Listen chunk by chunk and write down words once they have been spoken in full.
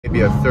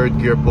Maybe a third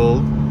gear pull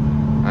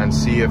and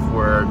see if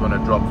we're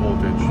gonna drop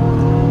voltage.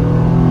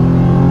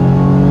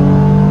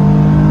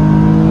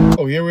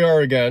 Oh, here we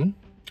are again.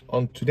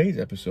 On today's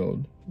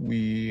episode,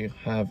 we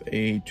have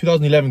a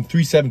 2011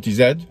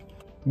 370Z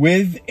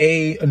with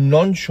a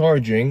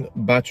non-charging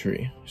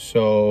battery.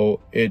 So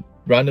it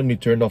randomly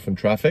turned off in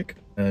traffic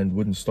and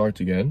wouldn't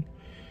start again.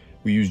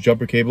 We used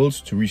jumper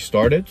cables to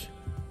restart it,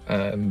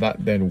 and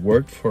that then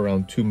worked for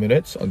around 2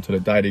 minutes until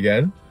it died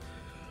again.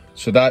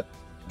 So that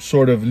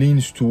sort of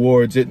leans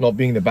towards it not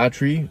being the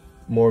battery,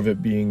 more of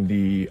it being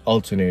the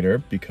alternator,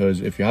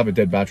 because if you have a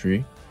dead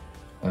battery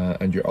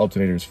and your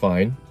alternator is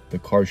fine, the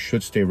car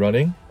should stay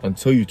running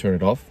until you turn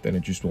it off, then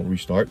it just won't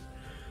restart.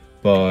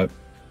 But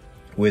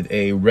with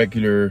a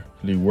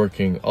regularly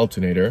working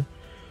alternator,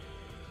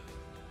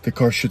 the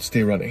car should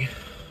stay running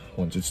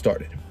once it's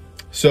started.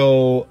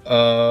 So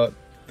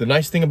the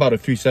nice thing about a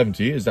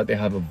 370 is that they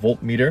have a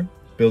voltmeter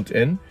built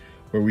in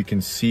where we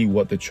can see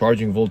what the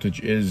charging voltage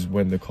is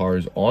when the car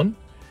is on,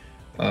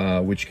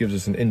 which gives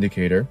us an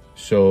indicator.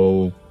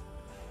 So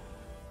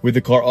with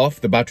the car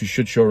off, the battery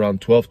should show around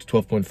 12 to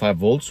 12.5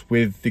 volts.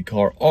 With the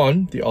car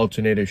on, the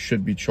alternator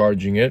should be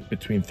charging it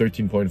between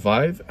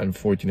 13.5 and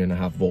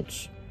 14.5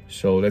 volts.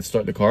 So let's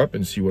start the car up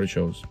and see what it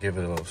shows. Give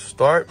it a little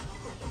start.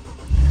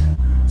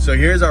 So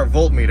here's our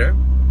voltmeter.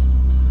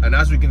 And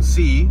as we can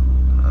see,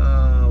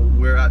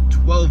 we're at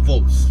 12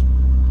 volts,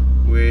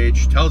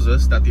 which tells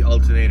us that the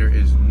alternator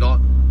is not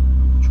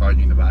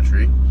charging the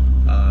battery,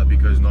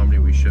 because normally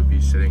we should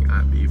be sitting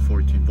at the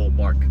 14 volt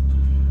mark.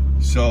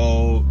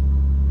 So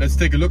let's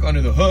take a look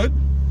under the hood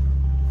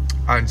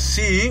and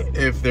see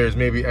if there's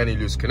maybe any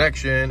loose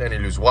connection, any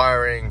loose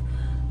wiring,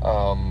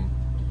 and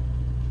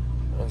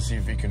see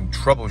if we can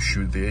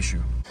troubleshoot the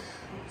issue.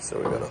 So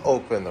we're gonna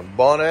open the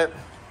bonnet,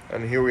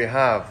 and here we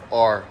have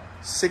our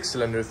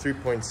 6-cylinder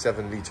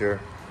 3.7 liter,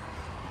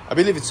 I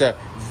believe it's a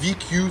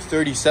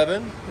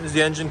VQ37 is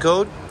the engine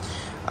code,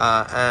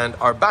 and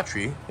our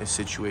battery is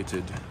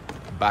situated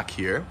back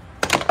here.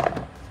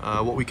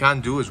 What we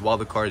can do is, while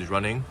the car is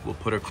running, we'll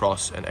put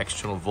across an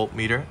external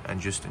voltmeter and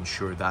just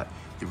ensure that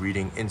the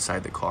reading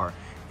inside the car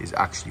is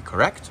actually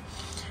correct,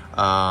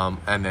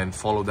 and then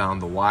follow down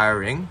the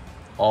wiring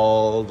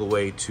all the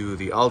way to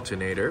the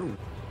alternator.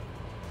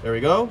 There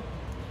we go.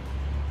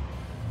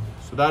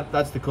 So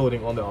that's the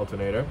coding on the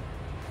alternator.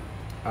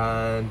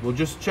 And we'll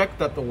just check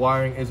that the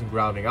wiring isn't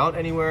grounding out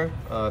anywhere,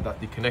 that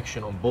the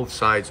connection on both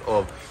sides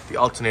of the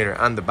alternator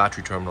and the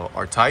battery terminal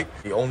are tight.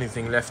 The only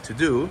thing left to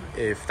do,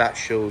 if that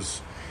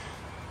shows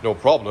no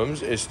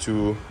problems, is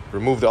to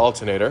remove the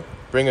alternator,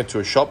 bring it to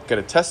a shop, get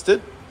it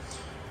tested,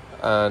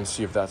 and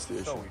see if that's the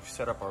issue. So we've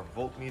set up our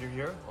voltmeter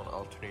here on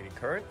alternating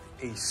current,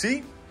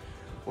 AC.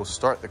 We'll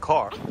start the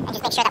car. And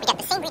just make sure that we get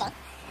the same reading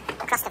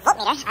across the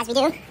voltmeter as we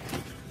do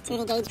to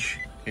the gauge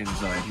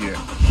inside here.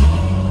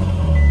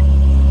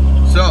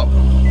 So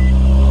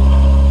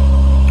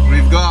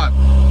we've got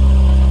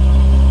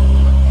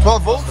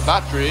 12 volts. The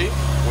battery,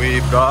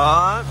 we've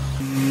got,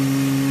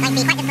 might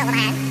be quite difficult with my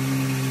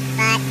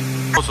hand,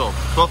 but also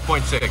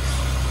 12.6.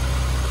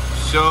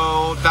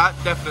 So that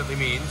definitely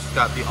means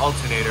that the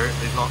alternator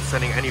is not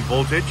sending any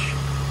voltage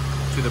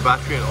to the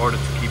battery in order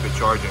to keep it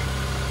charging.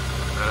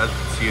 And as you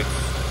can see, it's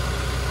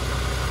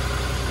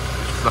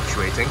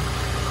fluctuating.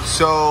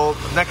 So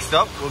next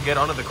up, we'll get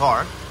onto the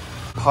car.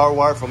 Power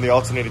wire from the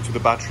alternator to the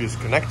battery is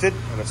connected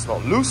and it's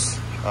not loose.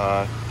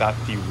 That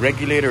the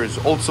regulator is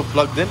also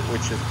plugged in,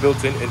 which is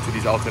built into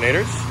these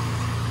alternators.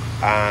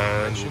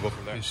 And we'll go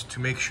from there. Is to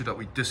make sure that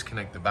we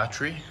disconnect the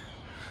battery,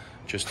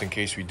 just in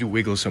case we do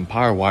wiggle some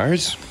power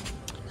wires,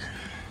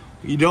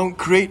 we don't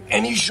create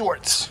any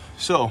shorts.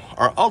 So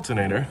our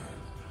alternator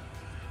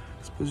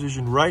is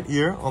positioned right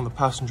here on the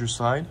passenger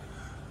side,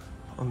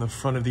 on the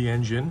front of the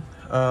engine.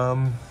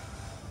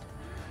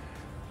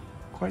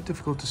 Quite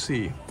difficult to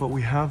see, but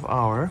we have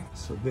our,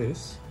 so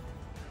this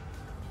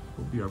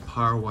will be our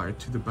power wire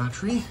to the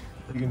battery.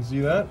 You can see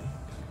that.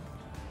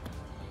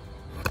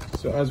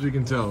 So as we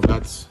can tell,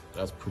 that's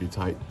pretty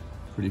tight,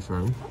 pretty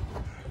firm.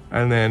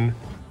 And then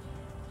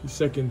the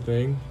second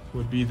thing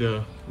would be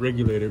the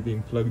regulator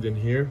being plugged in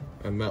here,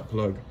 and that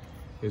plug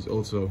is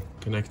also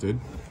connected.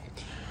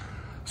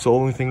 So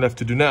only thing left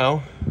to do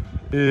now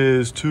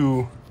is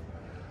to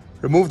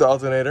remove the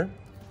alternator,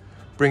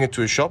 bring it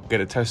to a shop,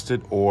 get it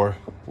tested, or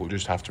we'll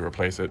just have to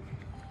replace it.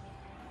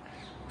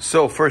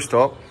 So first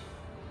up,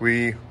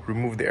 we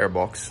removed the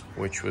airbox,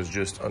 which was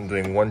just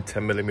undoing one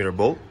 10mm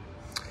bolt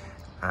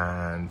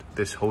and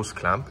this hose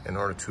clamp in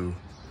order to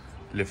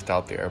lift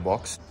out the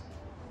airbox.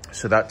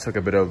 So that took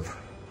a bit of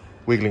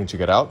wiggling to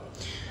get out,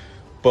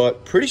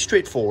 but pretty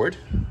straightforward.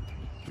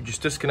 We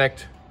just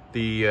disconnect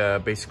the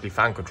basically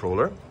fan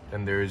controller,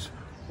 and there's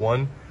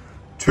 1,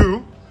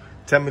 2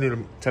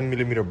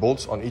 10mm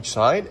bolts on each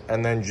side,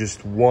 and then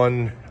just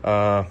one,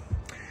 I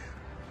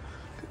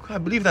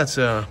believe that's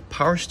a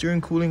power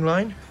steering cooling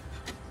line,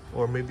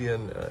 or maybe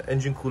an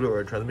engine cooler or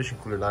a transmission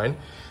cooler line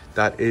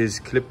that is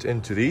clipped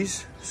into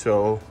these.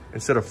 So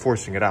instead of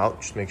forcing it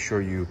out, just make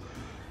sure you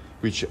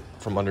reach it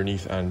from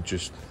underneath and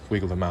just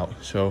wiggle them out.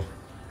 So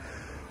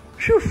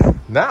whew.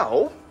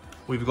 Now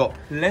we've got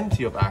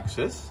plenty of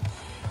access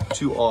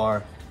to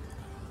our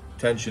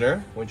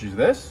tensioner, which is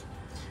this,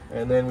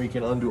 and then we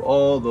can undo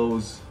all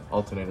those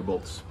alternator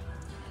bolts.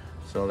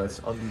 So let's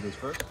undo this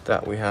first.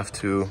 That we have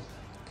to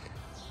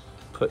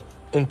put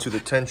into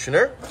the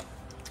tensioner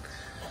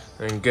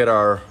and get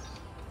our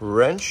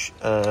wrench,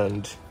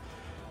 and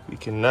we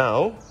can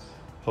now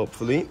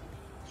hopefully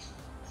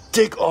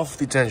take off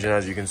the tension,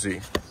 as you can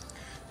see.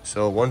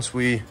 So once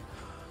we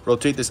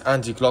rotate this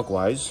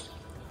anti-clockwise,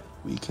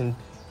 we can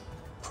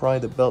pry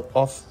the belt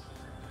off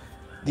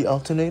the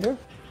alternator.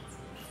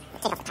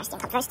 Take off the car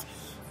steering column first,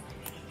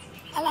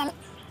 and then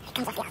it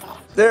comes off the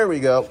alternator. There we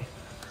go.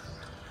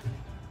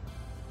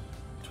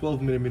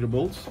 12mm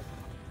bolts.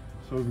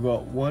 So we've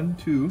got 1,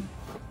 2,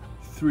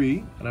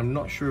 3, and I'm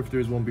not sure if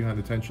there's one behind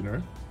the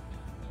tensioner.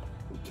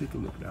 We'll take a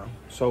look now.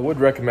 So I would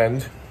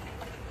recommend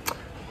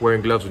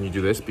wearing gloves when you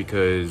do this,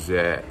 because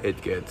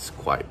it gets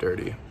quite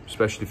dirty,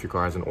 especially if your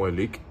car has an oil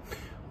leak,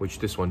 which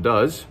this one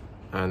does,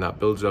 and that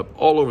builds up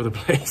all over the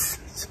place.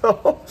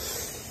 So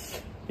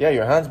yeah,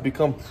 your hands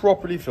become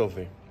properly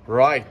filthy.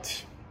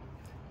 Right,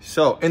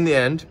 so in the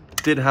end,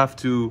 did have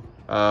to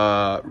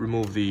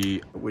remove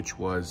which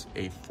was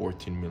a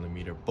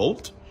 14mm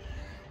bolt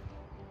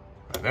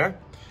right there,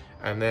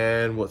 and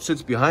then what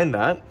sits behind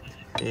that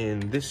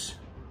in this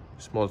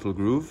small little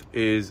groove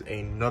is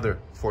another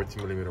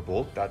 14mm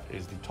bolt. That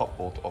is the top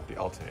bolt of the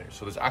alternator.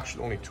 So there's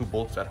actually only 2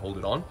 bolts that hold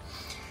it on.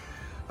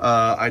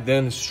 I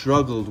then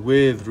struggled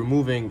with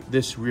removing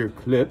this rear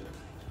clip.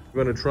 What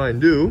we're gonna try and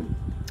do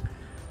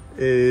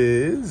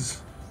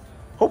is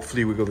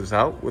hopefully wiggle this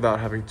out without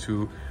having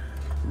to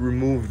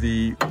remove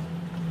the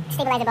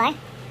Stabilizer bar,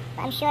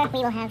 but I'm sure we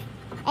will have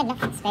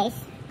enough space,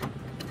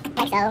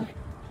 like so.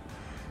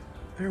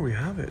 There we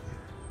have it.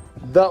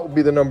 That would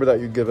be the number that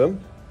you give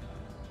him,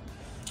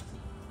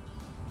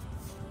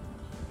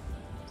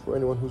 for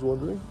anyone who's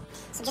wondering.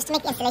 So just to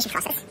make the installation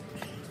process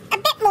a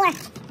bit more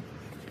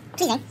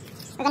pleasing,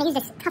 we're going to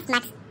use this Tough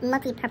Max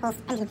multi-purpose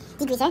engine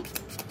degreaser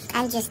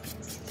and just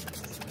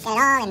get it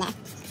all in there.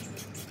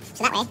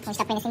 So that way, when we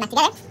start putting this thing back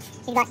together,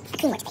 we've got a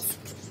clean workspace.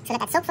 So let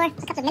that soak for a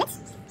couple of minutes.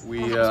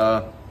 We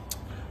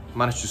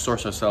managed to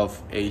source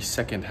ourselves a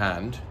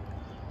second-hand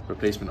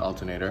replacement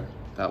alternator.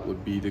 That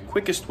would be the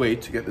quickest way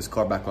to get this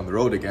car back on the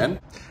road again.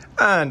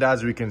 And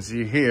as we can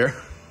see here,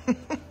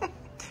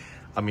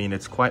 I mean,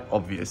 it's quite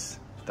obvious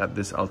that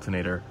this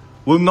alternator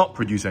will not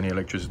produce any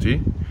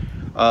electricity.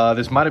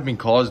 This might have been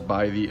caused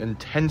by the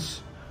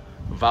intense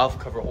valve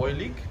cover oil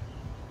leak.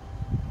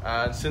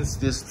 And since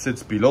this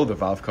sits below the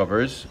valve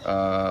covers,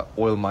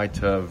 oil might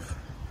have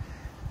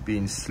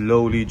been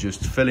slowly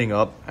just filling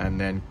up and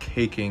then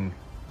caking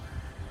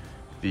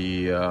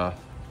the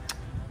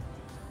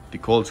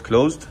coils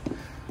closed.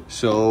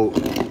 So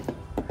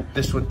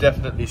this would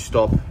definitely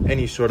stop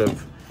any sort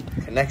of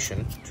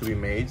connection to be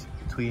made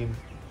between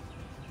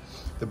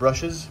the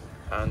brushes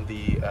and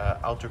the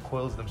outer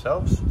coils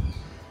themselves.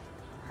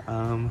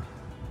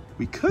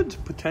 We could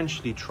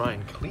potentially try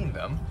and clean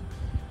them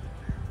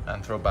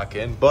and throw back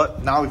in,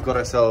 but now we've got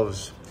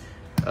ourselves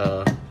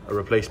a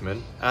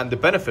replacement. And the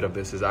benefit of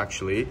this is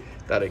actually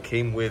that it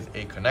came with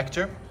a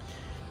connector,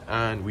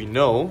 and we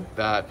know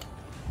that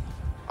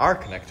our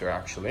connector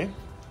actually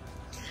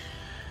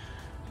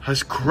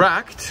has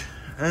cracked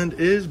and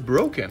is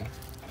broken.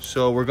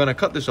 So we're gonna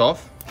cut this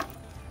off,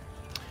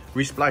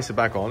 resplice it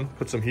back on,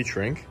 put some heat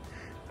shrink,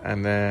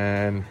 and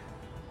then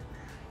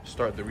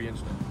start the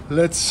reinstall.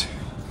 Let's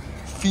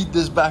feed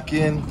this back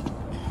in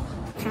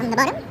from the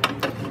bottom.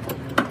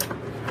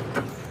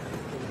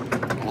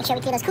 Make sure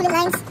we clear those coolant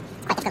lines.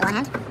 It's quite difficult on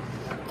one hand.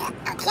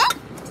 Okay.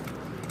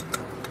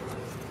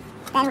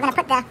 Then we're going to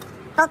put the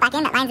bolt back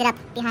in that lines it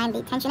up behind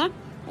the tensioner,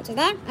 which is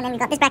there. And then we've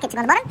got this bracket to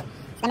go on the bottom. So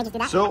let me just do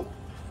that. So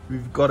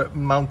we've got it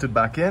mounted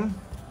back in.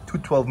 2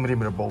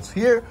 12mm bolts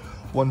here,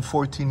 1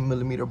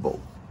 14mm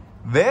bolt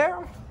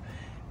there.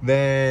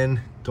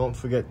 Then don't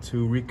forget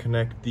to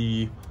reconnect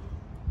the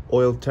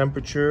oil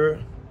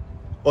pressure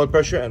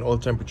and oil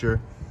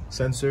temperature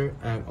sensor.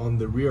 And on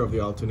the rear of the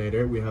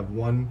alternator, we have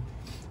 1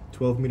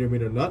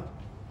 12mm nut,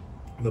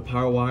 the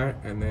power wire,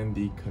 and then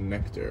the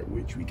connector,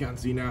 which we can't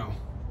see now.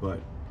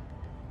 But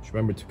just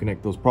remember to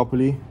connect those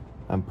properly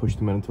and push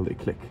them in until they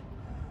click.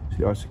 So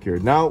they are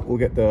secured. Now we'll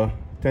get the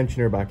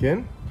tensioner back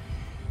in,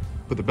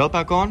 put the belt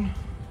back on,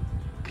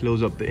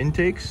 close up the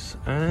intakes,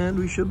 and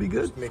we should be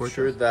good. Just make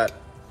sure that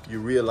you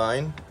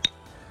realign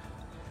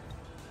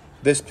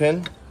this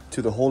pin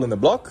to the hole in the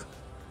block,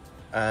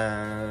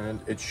 and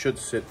it should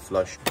sit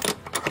flush.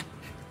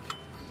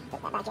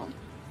 Put that back in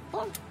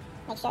here.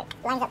 Make sure it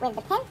lines up with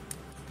the pin.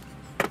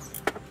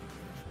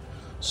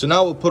 So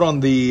now we'll put on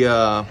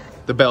the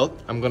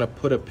belt. I'm gonna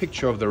put a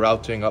picture of the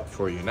routing up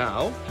for you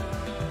now.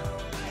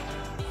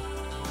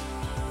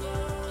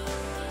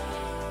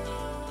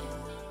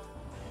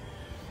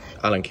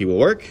 Allen key will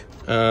work,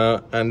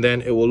 and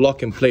then it will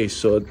lock in place,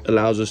 so it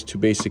allows us to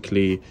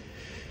basically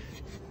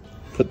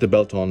put the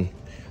belt on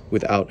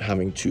without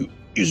having to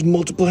use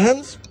multiple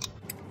hands.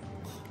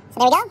 So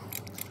there we go.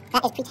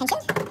 That is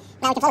pre-tensioned.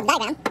 Now we can follow the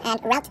diagram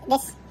and route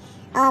this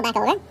all back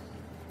over.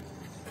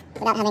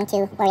 without having to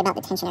worry about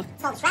the tensioner.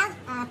 Fold the shroud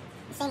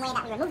the same way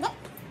that we removed it.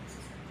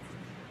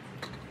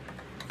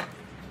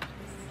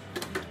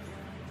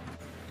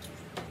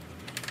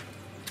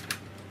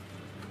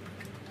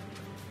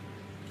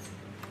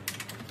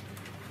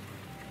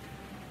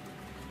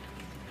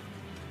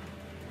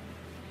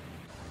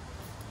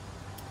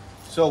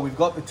 So we've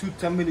got the two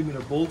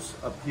 10mm bolts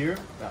up here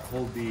that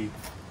hold the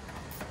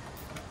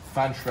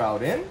fan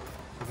shroud in.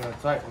 We're going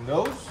to tighten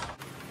those.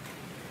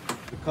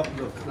 A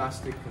couple of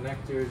plastic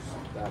connectors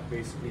that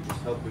basically just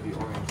help with the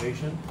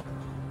orientation.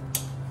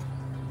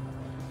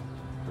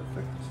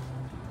 Perfect.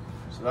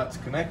 So that's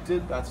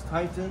connected, that's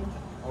tightened,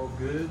 all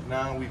good.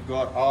 Now we've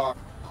got our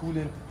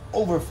coolant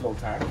overflow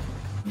tank.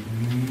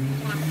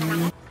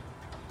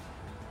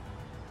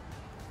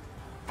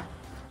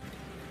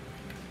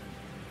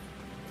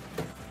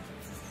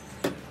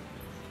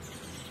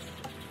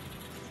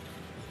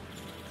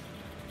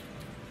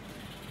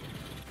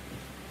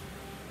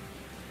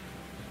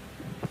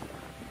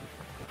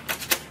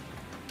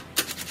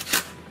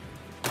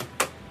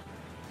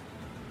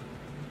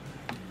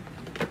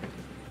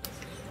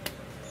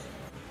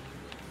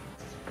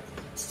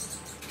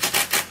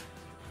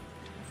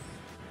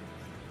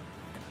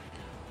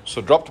 So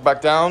dropped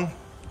back down,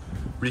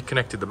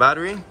 reconnected the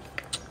battery.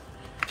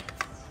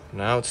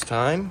 Now it's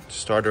time to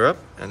start her up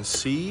and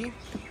see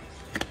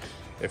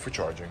if we're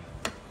charging.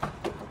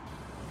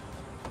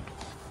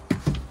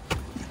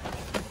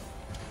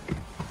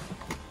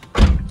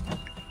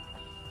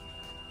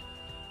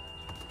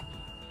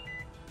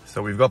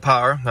 So we've got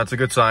power, that's a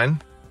good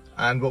sign.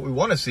 And what we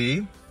want to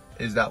see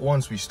is that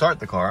once we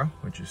start the car,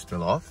 which is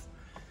still off,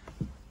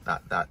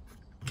 that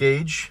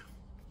gauge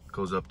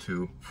goes up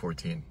to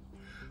 14.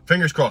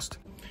 Fingers crossed.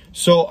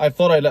 So I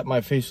thought I'd let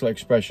my facial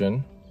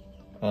expression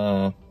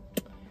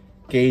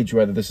gauge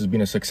whether this has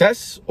been a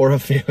success or a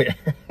failure.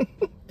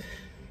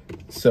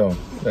 So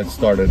let's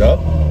start it up.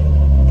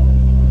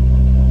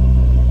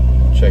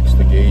 Checks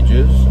the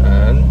gauges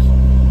and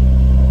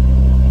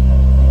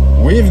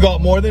we've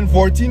got more than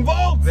 14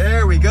 volts.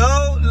 There we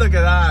go. Look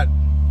at that.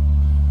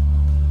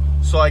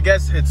 So I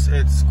guess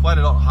it's quite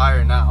a lot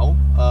higher now,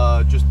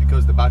 just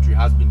because the battery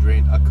has been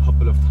drained a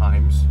couple of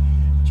times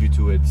due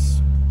to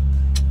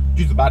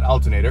the bad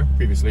alternator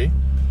previously.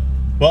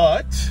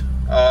 But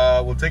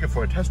we'll take it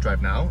for a test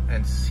drive now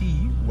and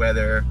see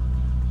whether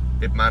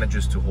it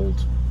manages to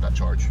hold that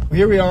charge.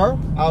 Here we are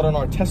out on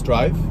our test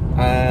drive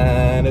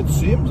and it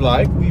seems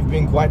like we've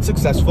been quite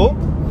successful.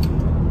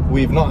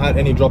 We've not had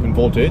any drop in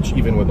voltage,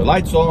 even with the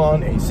lights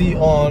on, AC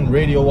on,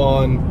 radio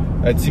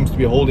on. It seems to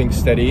be holding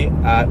steady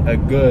at a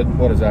good,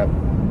 what is that,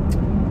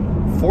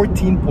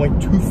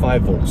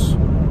 14.25 volts.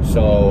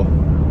 So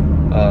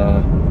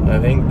I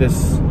think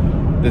this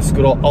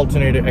good old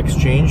alternator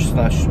exchange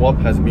 / swap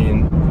has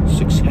been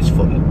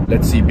successful.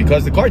 Let's see,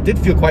 because the car did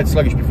feel quite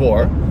sluggish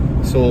before,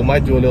 so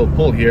might do a little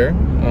pull here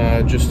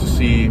just to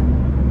see,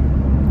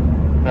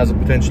 has it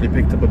potentially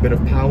picked up a bit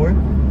of power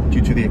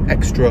due to the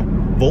extra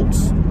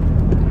volts?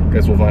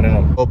 Guess we'll find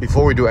out. Well,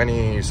 before we do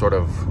any sort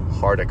of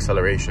hard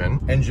acceleration,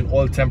 engine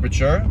oil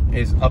temperature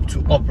is up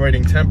to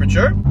operating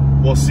temperature.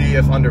 We'll see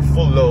if under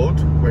full load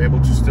we're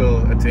able to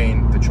still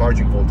attain the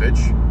charging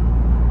voltage,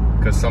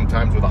 because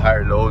sometimes with a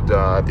higher load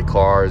the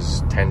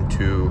cars tend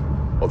to,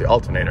 well, the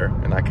alternator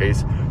in that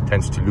case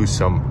tends to lose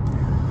some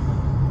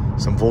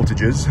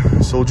voltages.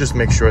 So we'll just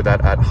make sure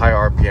that at high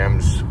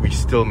RPMs we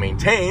still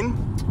maintain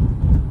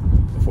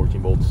the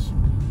 14 volts.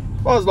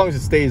 Well, as long as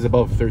it stays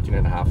above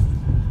 13.5,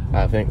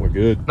 I think we're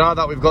good. Now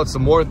that we've got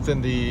some warmth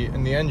in the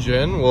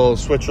engine, we'll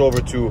switch over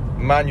to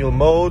manual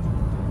mode,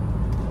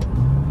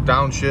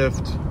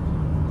 downshift,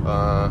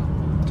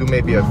 do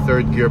maybe a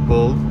third gear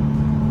pull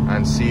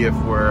and see if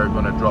we're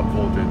gonna drop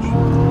voltage.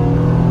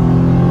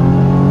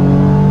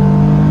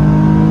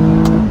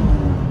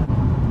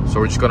 So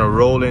we're just gonna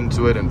roll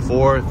into it in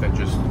fourth and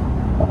just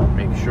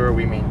make sure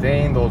we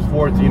maintain those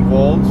 14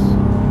 volts.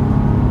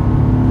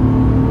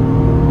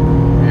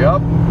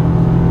 Yep,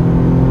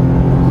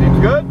 seems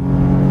good.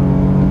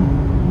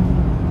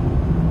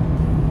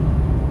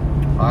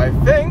 I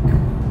think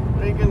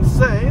we can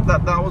say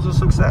that that was a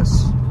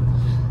success.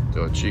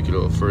 Do a cheeky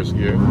little first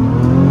gear.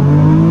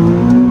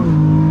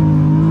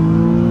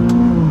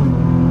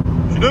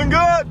 She's doing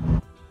good.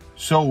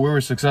 So we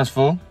were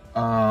successful.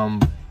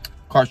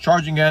 Car's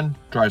charging again,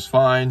 drives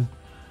fine.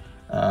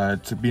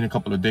 It's been a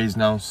couple of days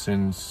now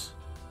since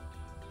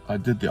I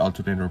did the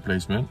alternator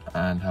replacement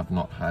and have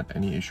not had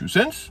any issues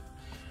since.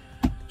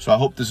 So I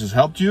hope this has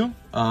helped you.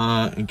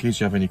 In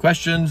case you have any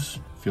questions,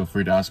 feel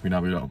free to ask me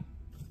down below.